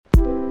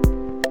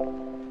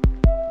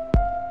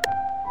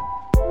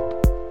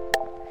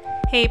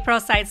Hey,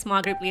 Pearlside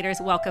small group leaders,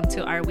 welcome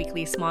to our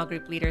weekly small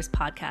group leaders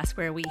podcast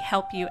where we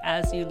help you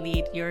as you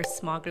lead your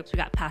small groups. We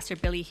got Pastor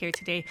Billy here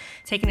today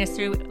taking us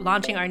through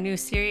launching our new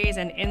series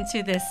and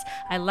into this.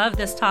 I love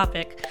this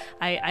topic.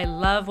 I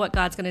love what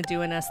God's going to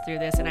do in us through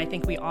this, and I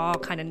think we all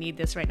kind of need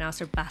this right now.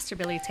 So Pastor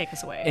Billy, take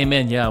us away.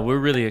 Amen. Yeah, we're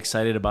really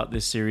excited about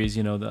this series.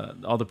 You know,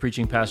 all the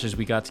preaching pastors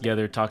we got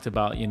together talked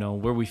about, you know,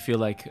 where we feel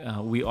like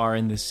we are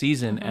in this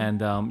season.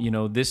 Mm-hmm. And, you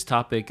know, this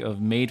topic of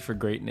made for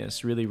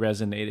greatness really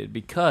resonated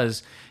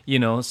because,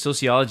 you know,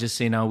 sociologists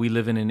say now we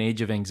live in an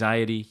age of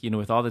anxiety, you know,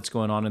 with all that's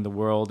going on in the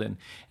world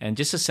and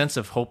just a sense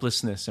of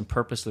hopelessness and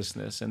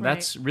purposelessness. And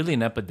that's really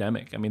an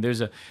epidemic. I mean,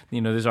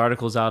 there's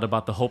articles out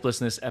about the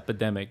hopelessness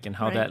epidemic and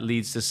how that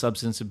leads to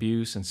substance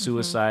abuse and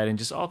suicide and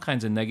just all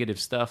kinds of negative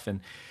stuff.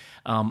 And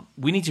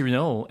we need to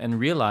know and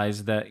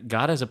realize that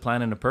God has a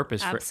plan and a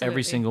purpose for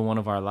every single one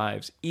of our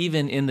lives,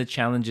 even in the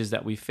challenges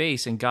that we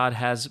face. And God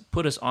has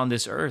put us on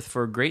this earth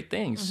for great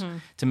things,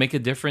 to make a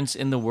difference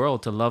in the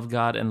world, to love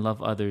God and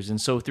love others. And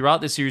so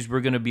throughout this series,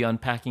 we're going to be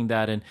unpacking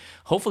that and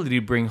hopefully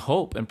to bring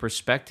hope and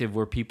perspective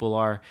where people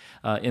are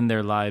in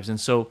their lives.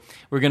 And so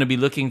we're going to be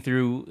looking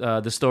through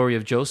the story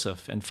of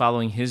Joseph and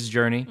following his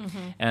journey.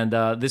 And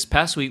this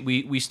past week,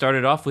 we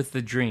started off with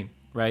the dream.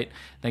 Right?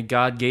 That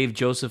God gave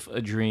Joseph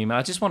a dream.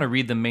 I just want to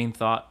read the main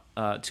thought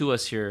to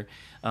us here,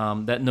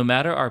 that no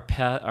matter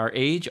our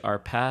age, our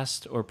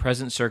past, or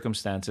present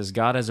circumstances,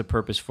 God has a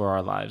purpose for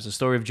our lives. The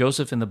story of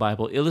Joseph in the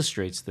Bible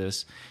illustrates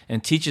this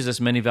and teaches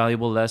us many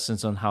valuable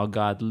lessons on how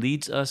God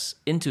leads us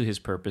into his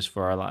purpose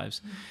for our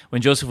lives.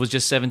 When Joseph was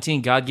just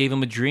 17, God gave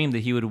him a dream that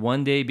he would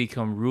one day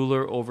become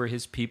ruler over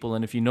his people.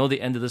 And if you know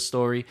the end of the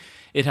story,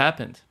 it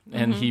happened.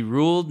 And he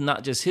ruled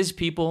not just his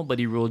people, but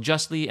he ruled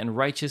justly and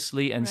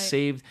righteously and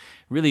saved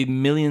really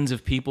millions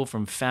of people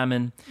from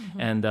famine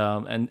and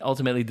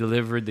ultimately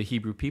delivered the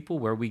Hebrew people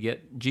where we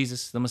get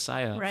Jesus, the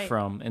Messiah,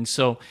 from. And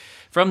so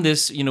from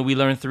this, you know, we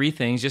learn three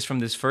things just from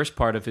this first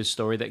part of his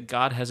story, that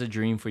God has a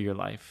dream for your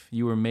life.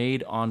 You were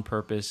made on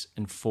purpose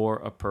and for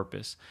a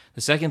purpose.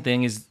 The second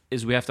thing is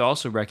we have to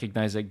also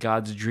recognize that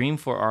God's dream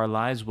for our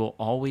lives will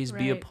always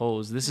be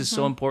opposed. This is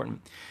so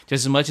important.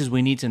 Just as much as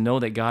we need to know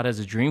that God has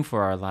a dream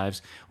for our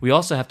lives, we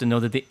also have to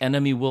know that the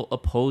enemy will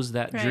oppose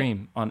that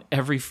dream on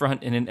every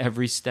front and in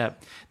every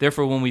step.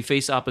 Therefore, when we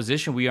face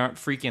opposition, we aren't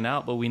freaking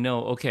out, but we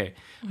know, okay,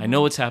 I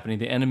know what's happening.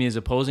 The enemy is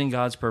opposing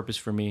God's purpose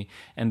for me,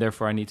 and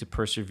therefore I need to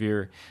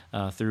persevere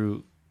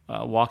through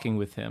walking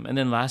with him. And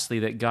then lastly,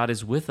 that God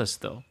is with us,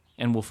 though,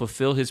 and will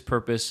fulfill his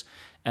purpose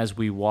as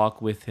we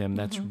walk with him.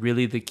 That's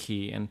really the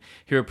key. And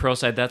here at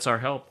Pearlside, that's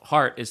our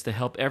heart is to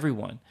help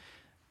everyone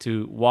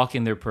to walk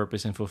in their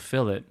purpose and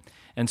fulfill it.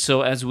 And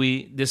so as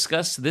we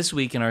discuss this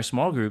week in our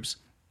small groups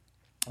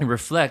and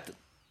reflect,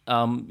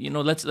 you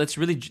know, let's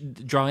really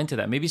draw into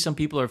that. Maybe some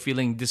people are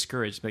feeling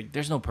discouraged, like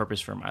there's no purpose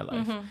for my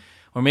life.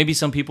 Or maybe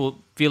some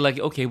people feel like,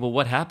 okay, well,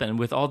 what happened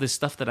with all this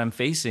stuff that I'm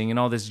facing and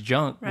all this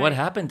junk? What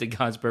happened to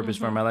God's purpose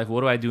for my life?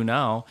 What do I do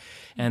now?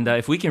 And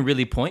if we can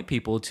really point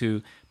people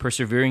to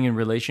persevering in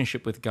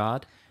relationship with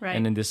God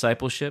and in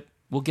discipleship,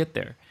 we'll get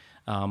there.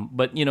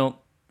 But, you know,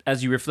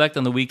 as you reflect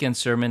on the weekend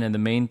sermon and the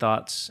main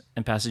thoughts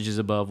and passages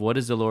above, what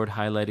is the Lord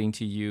highlighting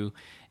to you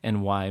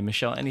and why?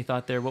 Michelle, any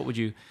thought there? What would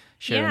you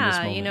share in this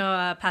moment? You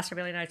know, Pastor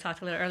Billy and I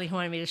talked a little early. He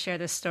wanted me to share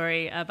this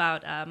story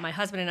about my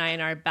husband and I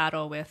in our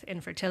battle with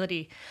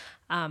infertility.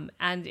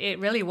 And it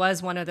really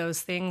was one of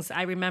those things.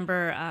 I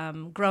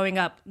remember growing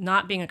up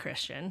not being a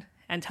Christian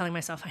and telling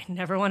myself I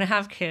never want to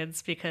have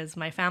kids because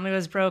my family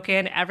was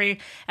broken.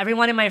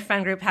 Everyone in my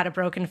friend group had a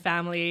broken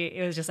family.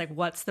 It was just like,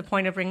 what's the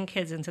point of bringing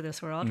kids into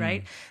this world,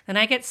 right? Then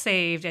I get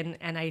saved and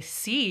I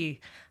see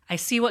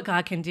what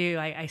God can do.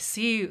 I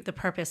see the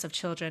purpose of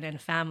children and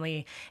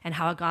family and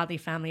how a godly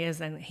family is.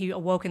 And he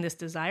awoke in this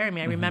desire in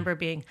me. I remember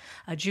being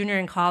a junior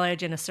in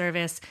college in a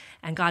service,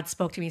 and God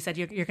spoke to me. He said,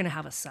 you're going to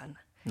have a son.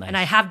 Nice. And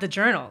I have the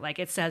journal, like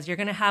it says, you're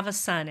going to have a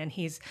son and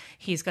he's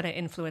going to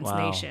influence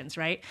nations,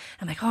 right?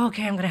 I'm like, oh,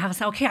 okay, I'm going to have a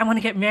son. Okay, I want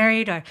to get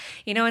married, or,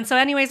 you know, and so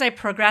anyways, I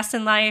progress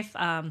in life.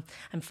 I'm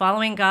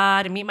following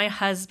God. I meet my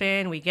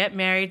husband. We get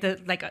married.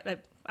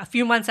 A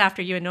few months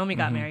after you and Naomi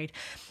got married.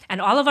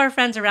 And all of our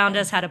friends around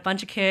us had a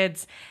bunch of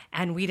kids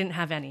and we didn't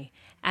have any.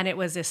 And it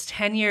was this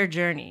 10-year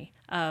journey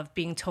of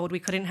being told we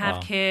couldn't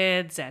have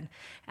kids.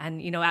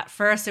 And, you know, at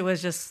first it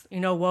was just, you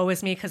know, woe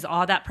is me, because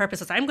all that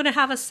purpose was, I'm going to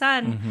have a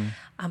son.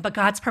 But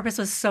God's purpose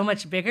was so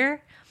much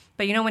bigger.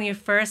 But, you know, when you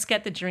first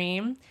get the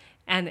dream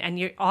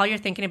and all you're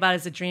thinking about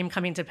is the dream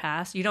coming to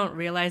pass, you don't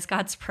realize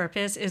God's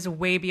purpose is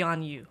way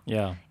beyond you.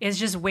 Yeah. It's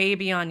just way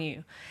beyond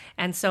you.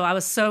 And so I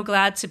was so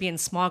glad to be in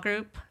small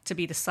group, to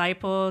be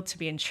discipled, to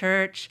be in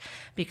church,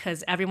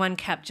 because everyone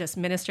kept just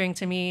ministering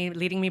to me,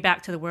 leading me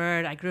back to the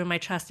word. I grew in my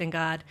trust in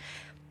God.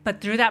 But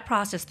through that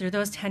process, through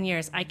those 10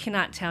 years, I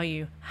cannot tell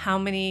you how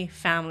many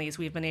families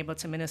we've been able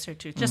to minister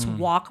to, just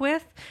walk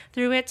with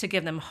through it, to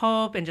give them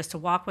hope and just to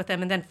walk with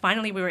them. And then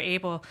finally we were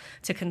able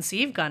to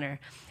conceive Gunnar,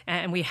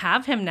 and we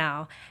have him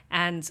now.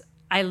 And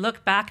I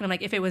look back and I'm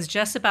like, if it was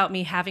just about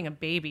me having a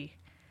baby,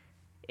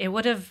 it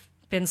would have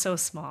been so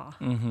small.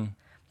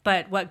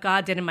 but what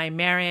God did in my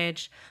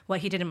marriage,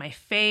 what he did in my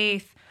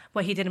faith,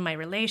 what he did in my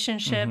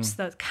relationships,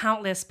 the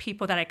countless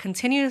people that I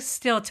continue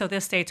still till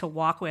this day to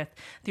walk with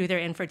through their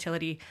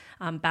infertility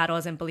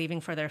battles and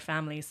believing for their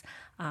families.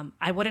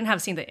 I wouldn't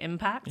have seen the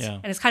impact. Yeah.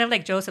 And it's kind of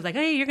like Joseph, like,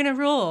 hey, you're going to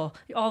rule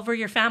over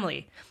your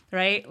family,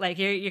 right? Like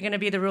you're going to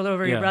be the ruler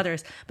over your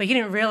brothers. But he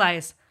didn't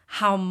realize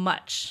how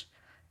much,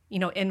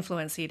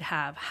 influence he'd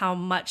have, how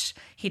much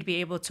he'd be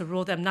able to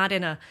rule them, not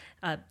in a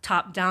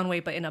top-down way,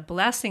 but in a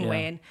blessing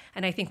way.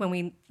 And I think when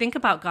we think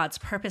about God's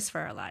purpose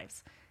for our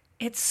lives,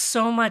 it's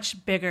so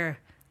much bigger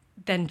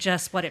than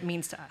just what it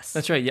means to us.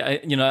 That's right.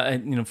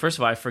 Yeah. First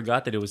of all, I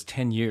forgot that it was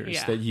 10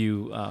 years that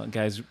you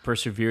guys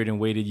persevered and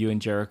waited, you and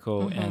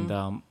Jericho.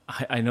 And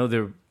I know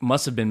there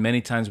must have been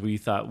many times where you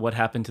thought, what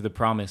happened to the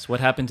promise? What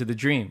happened to the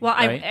dream? Well,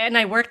 right?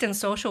 I worked in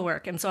social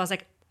work. And so I was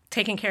like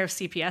taking care of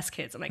CPS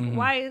kids. I'm like,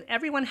 why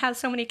everyone has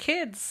so many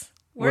kids?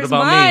 Where's what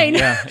about mine? Me?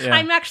 Yeah.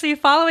 I'm actually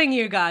following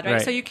you, God,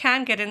 right? So you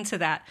can get into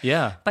that.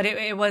 Yeah. But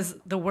it was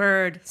the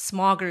word,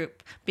 small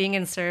group, being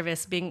in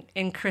service, being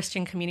in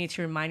Christian community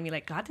to remind me,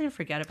 like, God didn't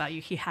forget about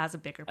you. He has a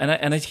bigger purpose.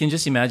 And I can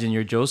just imagine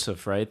you're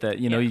Joseph, right?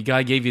 That,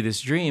 God gave you this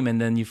dream and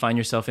then you find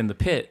yourself in the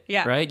pit,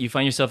 right? You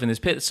find yourself in this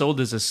pit, sold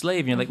as a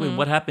slave. And you're like, wait,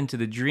 what happened to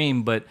the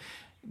dream? But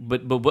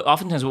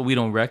oftentimes what we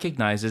don't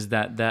recognize is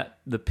that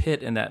the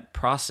pit and that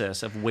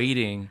process of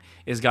waiting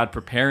is God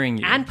preparing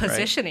you and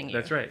positioning you.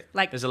 That's right.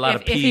 Like there's a lot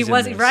of P's if he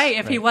was in this. Right,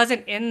 if he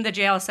wasn't in the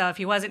jail cell, if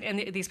he wasn't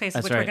in these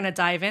places, which we're going to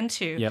dive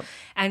into,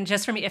 and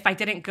just for me, if I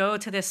didn't go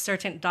to this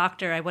certain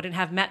doctor, I wouldn't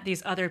have met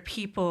these other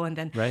people, and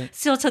then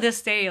still to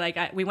this day,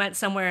 like we went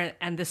somewhere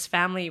and this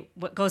family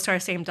goes to our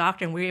same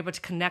doctor, and we were able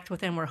to connect with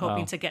them. We're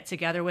hoping to get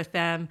together with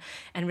them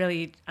and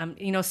really,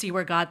 see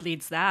where God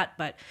leads that.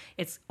 But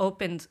it's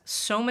opened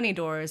so many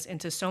doors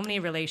into so many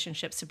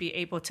relationships to be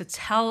able to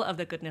tell of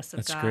the goodness of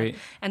That's God. Great.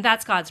 And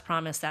that's God's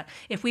promise that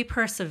if we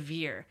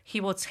persevere,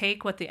 he will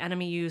take what the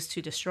enemy used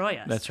to destroy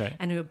us. That's right.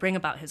 And he will bring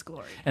about his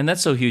glory. And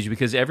that's so huge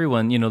because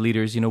everyone,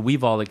 leaders,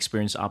 we've all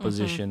experienced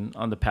opposition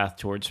on the path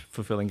towards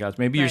fulfilling God's.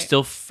 Maybe you're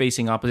still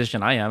facing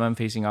opposition. I'm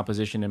facing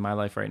opposition in my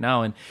life right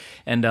now.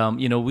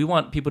 And we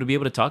want people to be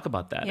able to talk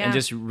about that and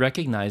just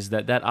recognize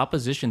that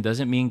opposition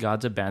doesn't mean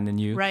God's abandoned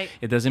you. Right.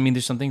 It doesn't mean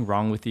there's something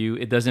wrong with you.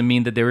 It doesn't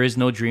mean that there is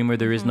no dream or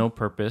there is no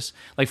purpose.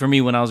 Like for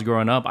me, when I was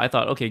growing up, I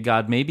thought, okay,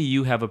 God, maybe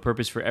you have a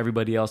purpose for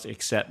everybody else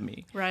except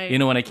me. Right.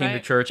 When I came to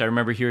church, I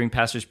remember hearing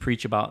pastors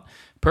preach about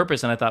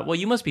purpose, and I thought, well,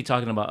 you must be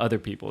talking about other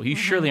people. You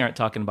surely aren't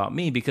talking about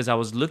me, because I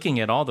was looking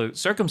at all the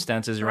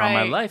circumstances around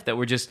my life that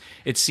were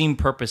it seemed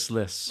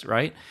purposeless,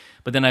 right?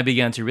 But then I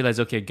began to realize,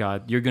 okay,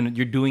 God, you're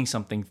doing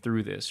something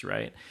through this,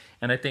 right?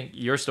 And I think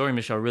your story,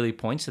 Michelle, really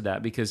points to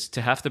that, because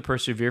to have to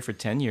persevere for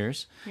 10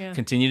 years,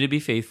 continue to be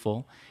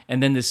faithful,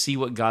 and then to see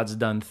what God's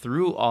done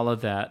through all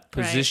of that,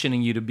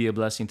 positioning you to be a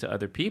blessing to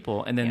other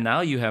people. And then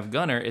now you have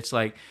Gunnar. It's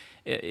like,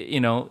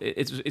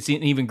 it's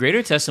an even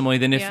greater testimony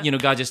than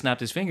if God just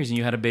snapped his fingers and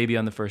you had a baby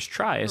on the first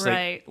try. It's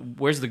like,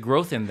 where's the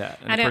growth in that?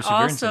 And it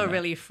also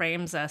really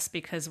frames us,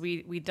 because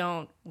we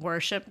don't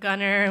worship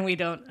Gunnar, and we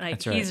don't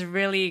like.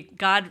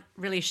 God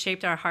really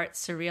shaped our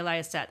hearts to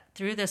realize that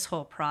through this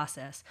whole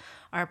process,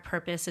 our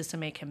purpose is to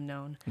make him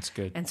known. That's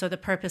good. And so the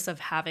purpose of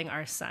having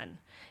our son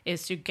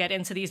is to get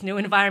into these new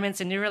environments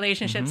and new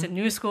relationships and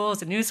new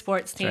schools and new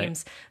sports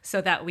teams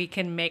so that we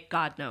can make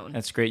God known.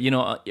 That's great.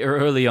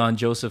 Early on,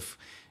 Joseph,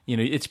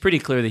 it's pretty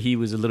clear that he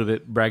was a little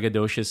bit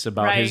braggadocious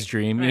about his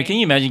dream. Can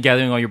you imagine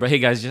gathering all hey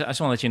guys, I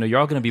just want to let you know, you're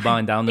all going to be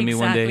bowing down to me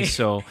one day,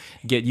 so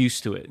get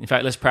used to it. In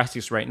fact, let's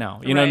practice right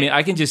now. You know what I mean?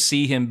 I can just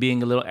see him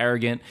being a little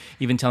arrogant,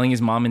 even telling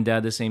his mom and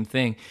dad the same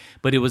thing.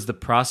 But it was the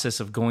process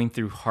of going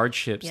through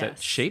hardships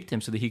that shaped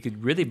him so that he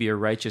could really be a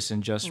righteous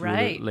and just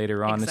ruler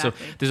later on. Exactly.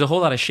 And so there's a whole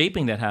lot of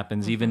shaping that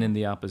happens even in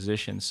the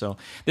opposition. So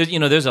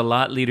there's a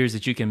lot, leaders,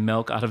 that you can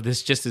milk out of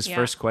this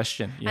first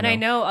question. And I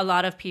know a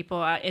lot of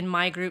people in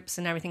my groups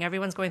and everything,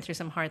 everyone's going through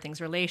some hard things,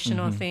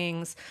 relational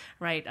things,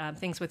 right?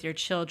 Things with your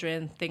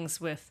children,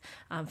 things with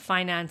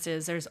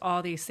finances. There's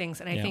all these things.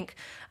 And I think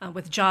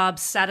with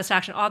jobs,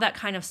 satisfaction, all that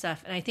kind of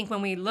stuff. And I think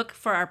when we look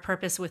for our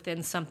purpose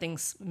within something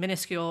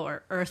minuscule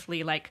or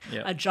earthly, like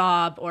a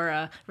job or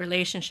a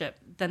relationship,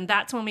 then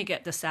that's when we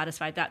get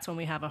dissatisfied. That's when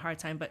we have a hard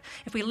time. But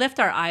if we lift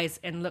our eyes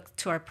and look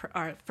to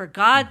for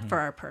God for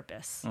our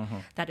purpose,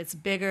 that it's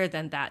bigger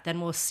than that,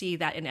 then we'll see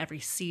that in every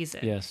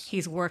season. Yes.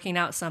 He's working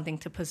out something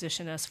to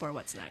position us for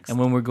what's next. And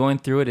when we're going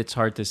through it, it's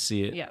hard to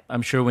see it. Yeah.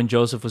 I'm sure when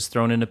Joseph was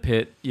thrown in a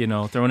pit,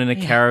 thrown in a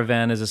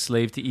caravan as a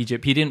slave to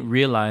Egypt, he didn't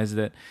realize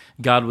that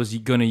God was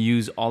going to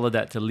use all of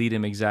that to lead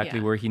him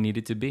exactly where he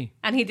needed to be.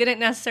 And he didn't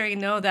necessarily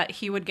know that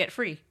he would get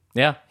free.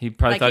 Yeah, he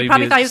probably thought he'd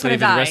be a slave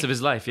for the rest of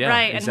his life. Yeah,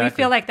 right. Exactly. And we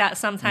feel like that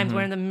sometimes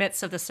we're in the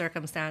midst of the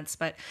circumstance.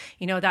 But,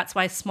 that's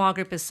why small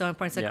group is so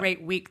important. It's a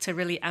great week to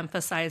really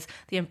emphasize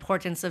the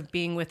importance of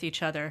being with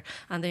each other,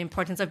 and the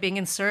importance of being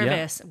in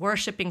service,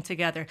 worshiping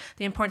together,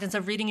 the importance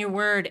of reading your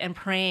word and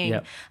praying.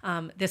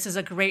 This is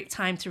a great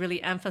time to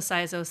really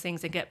emphasize those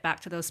things and get back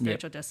to those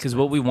spiritual disciplines. Because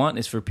what we want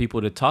is for people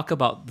to talk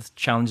about the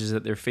challenges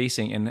that they're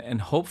facing,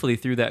 and hopefully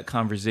through that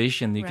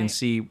conversation, you can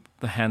see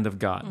the hand of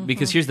God.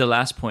 Because here's the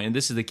last point, and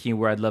this is the key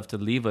where I'd love to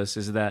leave us,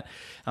 is that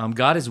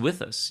God is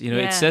with us. You know,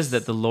 it says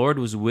that the Lord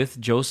was with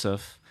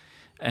Joseph,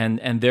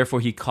 and therefore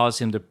he caused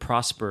him to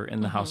prosper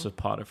in the house of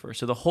Potiphar.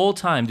 So the whole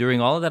time,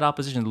 during all of that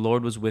opposition, the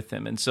Lord was with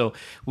him. And so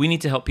we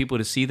need to help people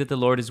to see that the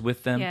Lord is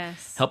with them,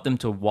 help them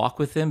to walk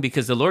with him,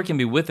 because the Lord can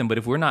be with them, but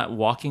if we're not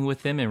walking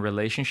with him in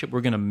relationship, we're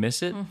going to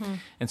miss it.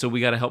 And so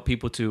we got to help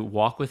people to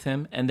walk with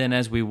him. And then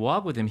as we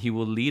walk with him, he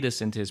will lead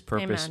us into his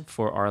purpose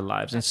for our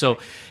lives. And so,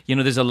 you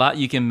know, there's a lot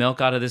you can milk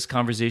out of this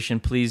conversation.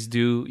 Please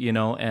do, you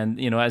know,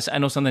 and, you know, as I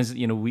know sometimes,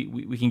 you know,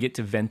 we can get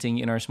to venting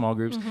in our small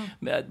groups.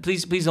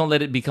 Please don't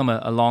let it become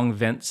a long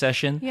vent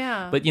session.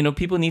 But you know,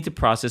 people need to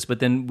process, but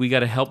then we got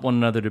to help one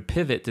another to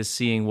pivot to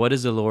seeing what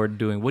is the Lord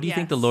doing? What do you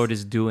think the Lord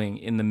is doing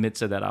in the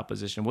midst of that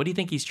opposition? What do you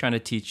think he's trying to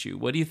teach you?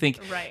 What do you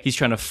think he's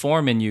trying to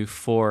form in you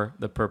for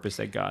the purpose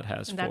that God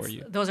has for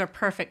you? Those are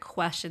perfect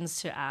questions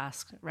to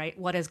ask, right?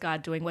 What is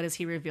God doing? What is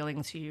he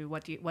revealing to you?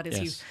 What is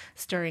he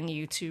stirring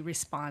you to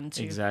respond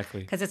to? Exactly.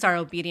 Because it's our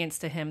obedience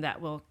to him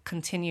that will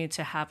continue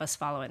to have us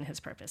follow in his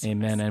purpose.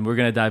 Amen. And we're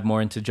going to dive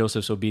more into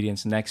Joseph's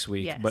obedience next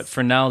week. But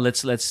for now,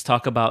 let's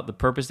talk about the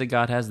purpose that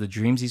God has, the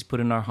dreams he's put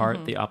in our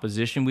heart, the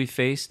opposition we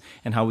faced,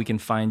 and how we can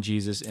find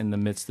Jesus in the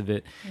midst of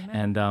it.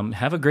 And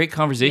have a great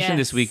conversation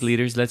this week,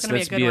 leaders. Let's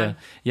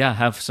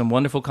have some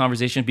wonderful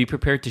conversation. Be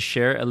prepared to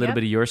share a little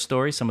bit of your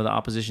story, some of the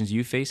oppositions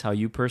you face, how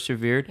you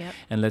persevered,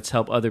 and let's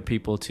help other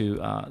people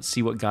to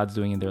see what God's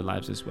doing in their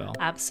lives as well.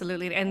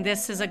 Absolutely. And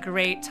this is a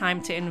great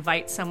time to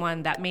invite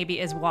someone that maybe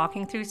is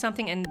walking through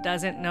something and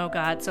doesn't know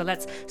God. So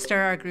let's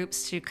stir our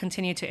groups to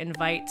continue to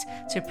invite,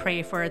 to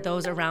pray for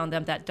those around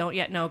them that don't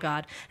yet know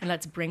God, and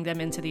let's bring them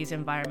into these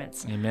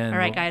environments. Amen. All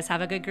right, guys,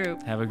 have a good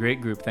group. Have a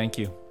great group. Thank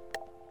you.